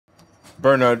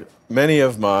Bernard, many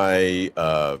of my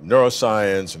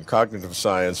neuroscience and cognitive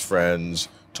science friends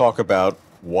talk about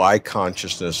why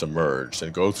consciousness emerged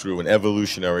and go through an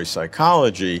evolutionary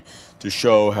psychology to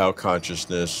show how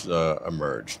consciousness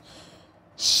emerged.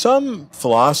 Some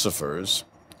philosophers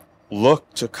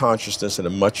look to consciousness in a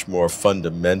much more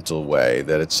fundamental way,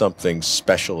 that it's something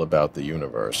special about the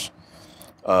universe.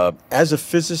 As a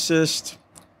physicist,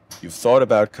 you've thought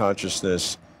about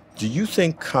consciousness. Do you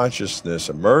think consciousness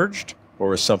emerged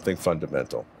or is something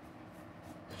fundamental?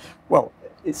 Well,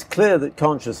 it's clear that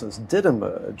consciousness did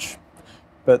emerge,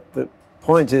 but the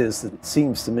point is that it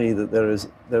seems to me that there is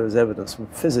evidence from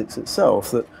physics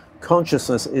itself that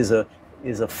consciousness is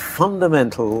a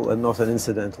fundamental and not an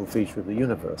incidental feature of the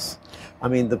universe. I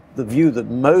mean, the view that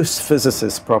most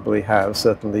physicists probably have,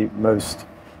 certainly most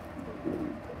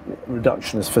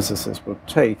reductionist physicists would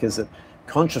take, is that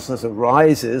consciousness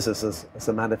arises as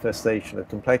a manifestation of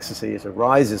complexity. It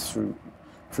arises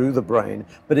through the brain,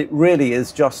 but it really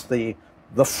is just the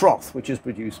froth which is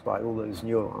produced by all those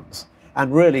neurons.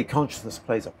 And really, consciousness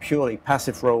plays a purely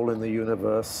passive role in the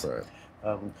universe.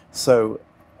 Right. So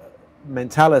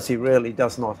mentality really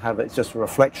does not have, it's just a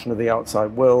reflection of the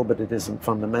outside world, but it isn't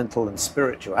fundamental, and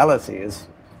spirituality is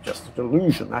just a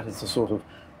delusion. That is the sort of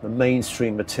the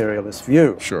mainstream materialist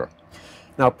view. Sure.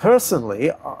 Now,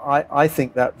 personally, I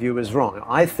think that view is wrong.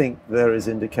 I think there is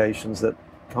indications that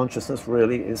consciousness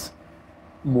really is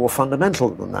more fundamental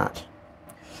than that.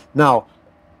 Now,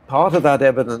 part of that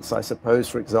evidence, I suppose,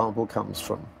 for example, comes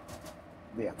from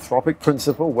the anthropic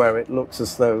principle, where it looks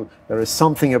as though there is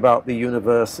something about the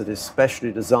universe that is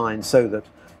specially designed so that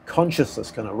consciousness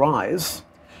can arise.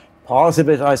 Part of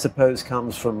it, I suppose,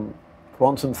 comes from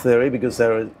quantum theory, because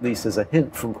there at least is a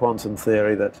hint from quantum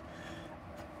theory that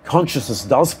consciousness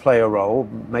does play a role,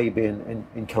 maybe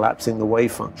in collapsing the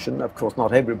wave function. Of course,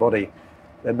 not everybody,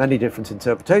 there are many different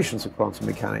interpretations of quantum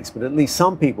mechanics, but at least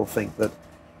some people think that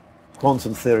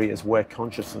quantum theory is where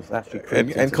consciousness actually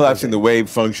creeps and collapsing the wave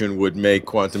function would make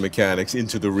quantum mechanics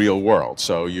into the real world.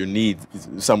 So you need,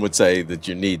 some would say that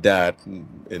you need that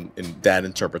in that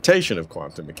interpretation of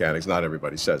quantum mechanics. Not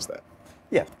everybody says that.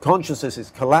 Yeah, consciousness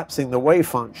is collapsing the wave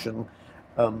function,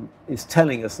 is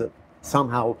telling us that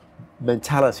somehow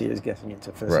mentality is getting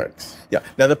into physics. Right. Yeah.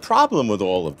 Now, the problem with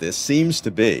all of this seems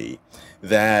to be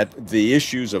that the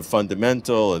issues of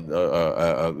fundamental and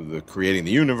the creating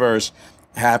the universe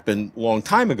happened a long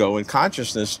time ago, and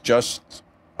consciousness just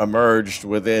emerged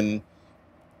within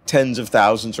tens of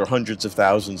thousands or hundreds of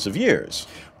thousands of years.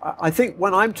 I think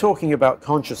when I'm talking about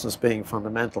consciousness being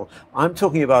fundamental, I'm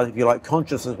talking about, if you like,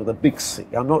 consciousness with a big C.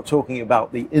 I'm not talking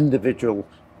about the individual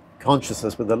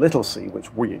consciousness with a little c,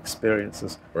 which we experience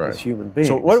as human beings.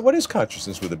 So what is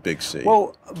consciousness with a big C?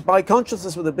 Well, by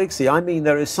consciousness with a big C, I mean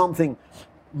there is something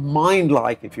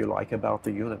mind-like, if you like, about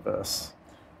the universe,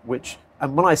 which,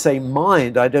 and when I say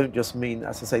mind, I don't just mean,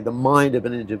 as I say, the mind of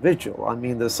an individual. I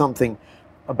mean there's something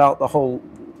about the whole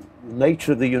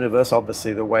nature of the universe,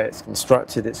 obviously the way it's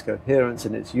constructed, its coherence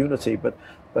and its unity,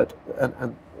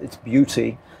 and its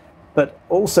beauty, but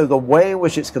also the way in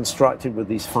which it's constructed with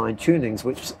these fine tunings,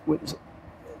 which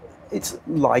it's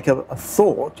like a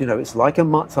thought, you know, it's like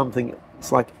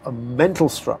it's like a mental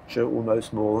structure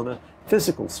almost more than a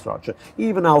physical structure.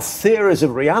 Even our theories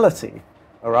of reality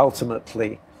are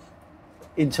ultimately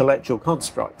intellectual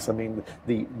constructs. I mean,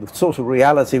 the sort of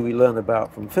reality we learn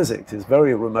about from physics is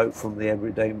very remote from the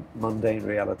everyday mundane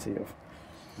reality of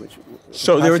which.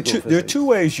 So there are two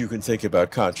ways you can think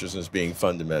about consciousness being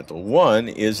fundamental. One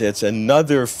is it's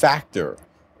another factor,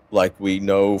 like we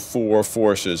know four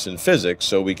forces in physics,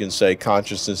 so we can say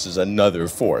consciousness is another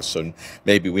force. And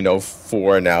maybe we know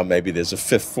four now, maybe there's a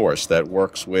fifth force that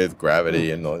works with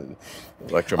gravity and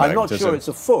electromagnetism. I'm not sure it's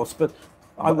a force, but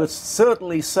I would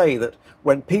certainly say that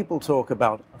when people talk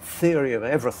about a theory of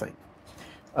everything,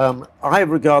 I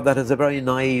regard that as a very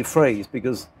naive phrase,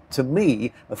 because to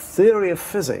me, a theory of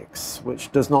physics which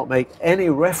does not make any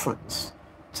reference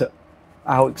to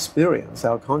our experience,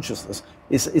 our consciousness,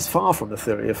 is far from a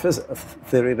theory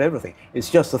of everything.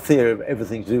 It's just a theory of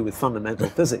everything to do with fundamental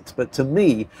physics. But to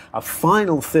me, a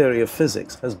final theory of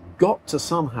physics has got to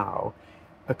somehow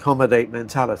accommodate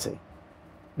mentality,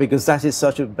 because that is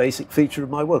such a basic feature of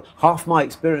my world. Half my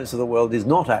experience of the world is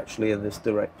not actually in this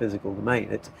direct physical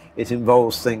domain. It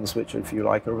involves things which, if you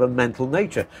like, are of a mental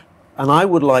nature. And I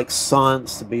would like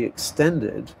science to be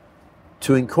extended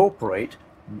to incorporate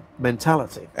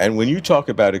mentality. And when you talk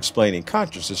about explaining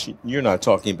consciousness, you're not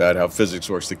talking about how physics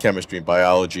works to chemistry and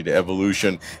biology to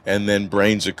evolution, and then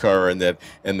brains occur, and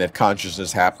that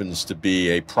consciousness happens to be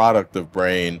a product of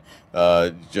brain,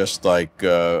 just like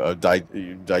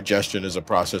digestion is a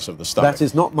process of the stomach. That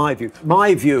is not my view.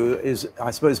 My view is,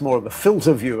 I suppose, more of a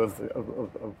filter view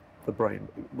of the brain,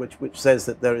 which says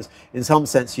that there is, in some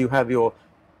sense, you have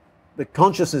the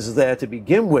consciousness is there to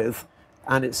begin with,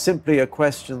 and it's simply a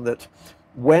question that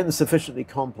when sufficiently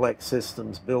complex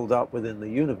systems build up within the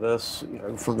universe,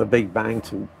 from the Big Bang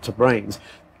to brains,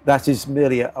 that is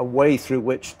merely a way through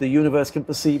which the universe can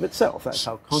perceive itself. That's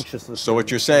how consciousness... So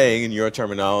what you're saying, in your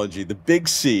terminology, the big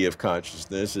C of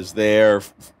consciousness is there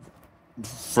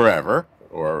forever,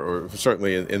 or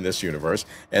certainly in this universe,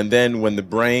 and then when the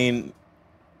brain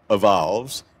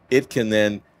evolves, it can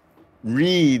then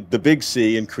read the big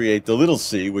C and create the little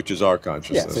c, which is our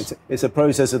consciousness. Yes, it's a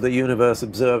process of the universe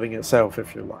observing itself,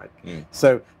 if you like.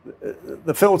 So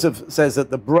the filter says that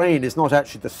the brain is not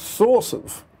actually the source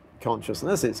of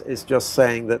consciousness. It's just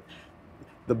saying that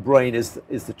the brain is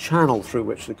the channel through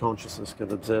which the consciousness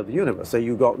can observe the universe. So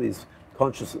you've got these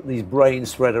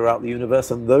brains spread around the universe,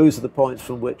 and those are the points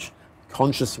from which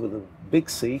consciousness with a big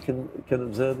C can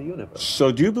observe the universe.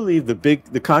 So do you believe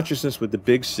the consciousness with the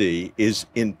big C is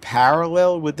in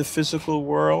parallel with the physical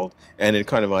world and in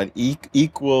kind of on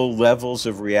equal levels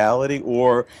of reality,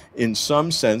 or in some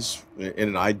sense, in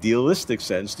an idealistic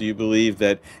sense, do you believe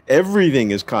that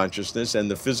everything is consciousness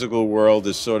and the physical world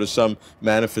is sort of some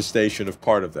manifestation of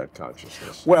part of that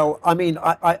consciousness? Well, I mean,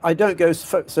 I don't go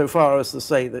so far as to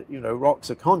say that,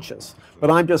 rocks are conscious, but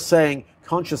I'm just saying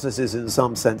consciousness is in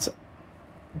some sense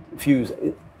fused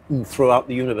throughout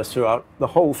the universe, throughout the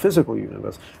whole physical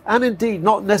universe, and indeed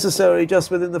not necessarily just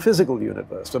within the physical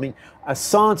universe. I mean, as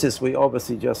scientists, we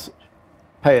obviously just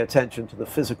pay attention to the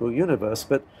physical universe,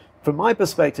 but from my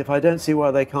perspective, I don't see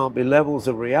why there can't be levels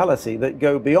of reality that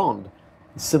go beyond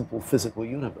the simple physical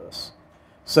universe.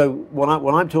 So when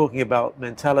I'm talking about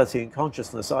mentality and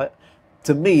consciousness,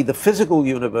 to me, the physical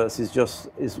universe is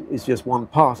just one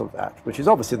part of that, which is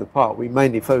obviously the part we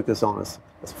mainly focus on as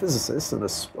physicists and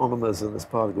astronomers and as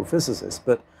particle physicists.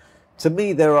 But to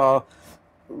me, there are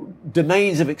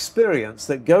domains of experience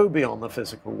that go beyond the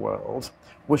physical world,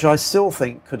 which I still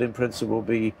think could, in principle,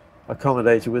 be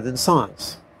accommodated within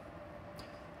science.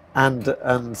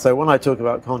 And so when I talk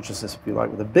about consciousness, if you like,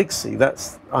 with a big C,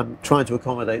 I'm trying to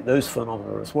accommodate those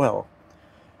phenomena as well.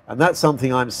 And that's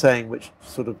something I'm saying which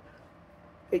sort of,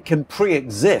 it can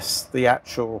pre-exist the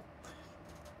actual,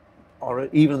 or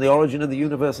even the origin of the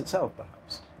universe itself,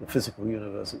 perhaps, the physical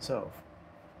universe itself.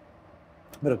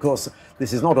 But of course,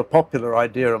 this is not a popular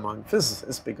idea among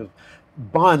physicists, because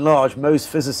by and large, most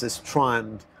physicists try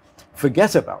and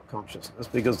forget about consciousness,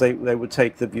 because they would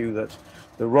take the view that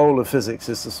the role of physics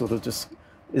is to sort of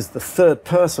is the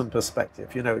third-person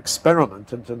perspective,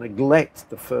 experiment, and to neglect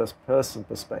the first-person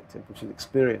perspective, which is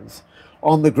experience,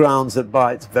 on the grounds that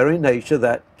by its very nature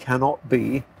that cannot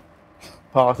be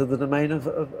part of the domain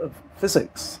of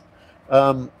physics.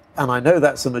 And I know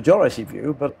that's a majority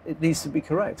view, but it needs to be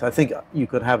correct. I think you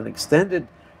could have an extended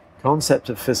concept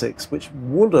of physics which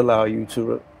would allow you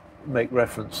to make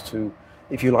reference to,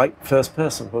 if you like,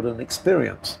 first-personhood and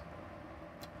experience.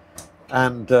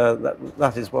 And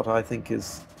that is what I think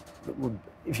is,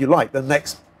 if you like, the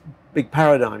next big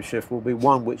paradigm shift will be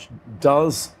one which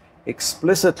does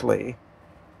explicitly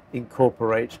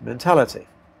incorporate mentality.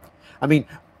 I mean,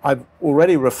 I've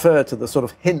already referred to the sort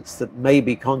of hints that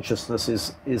maybe consciousness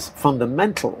is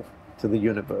fundamental to the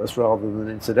universe rather than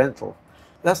incidental.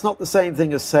 That's not the same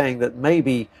thing as saying that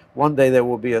maybe one day there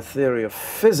will be a theory of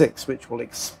physics which will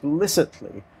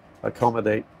explicitly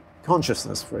accommodate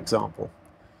consciousness, for example.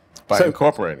 By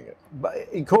incorporating it. By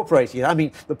incorporating it. I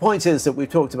mean, the point is that we've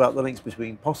talked about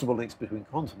the possible links between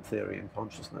quantum theory and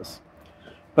consciousness.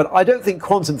 But I don't think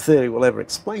quantum theory will ever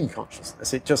explain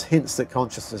consciousness. It just hints that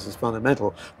consciousness is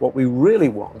fundamental. What we really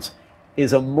want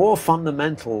is a more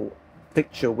fundamental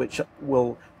picture which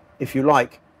will, if you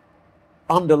like,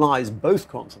 underlies both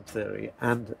quantum theory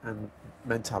and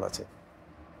mentality.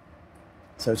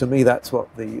 So to me, that's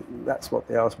what the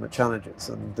ultimate challenge is.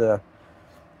 And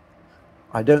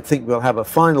I don't think we'll have a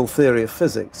final theory of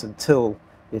physics until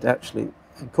it actually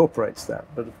incorporates that.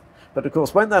 But of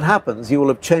course, when that happens, you will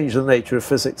have changed the nature of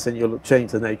physics and you'll have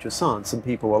changed the nature of science, and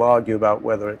people will argue about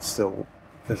whether it's still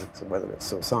physics and whether it's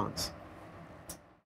still science.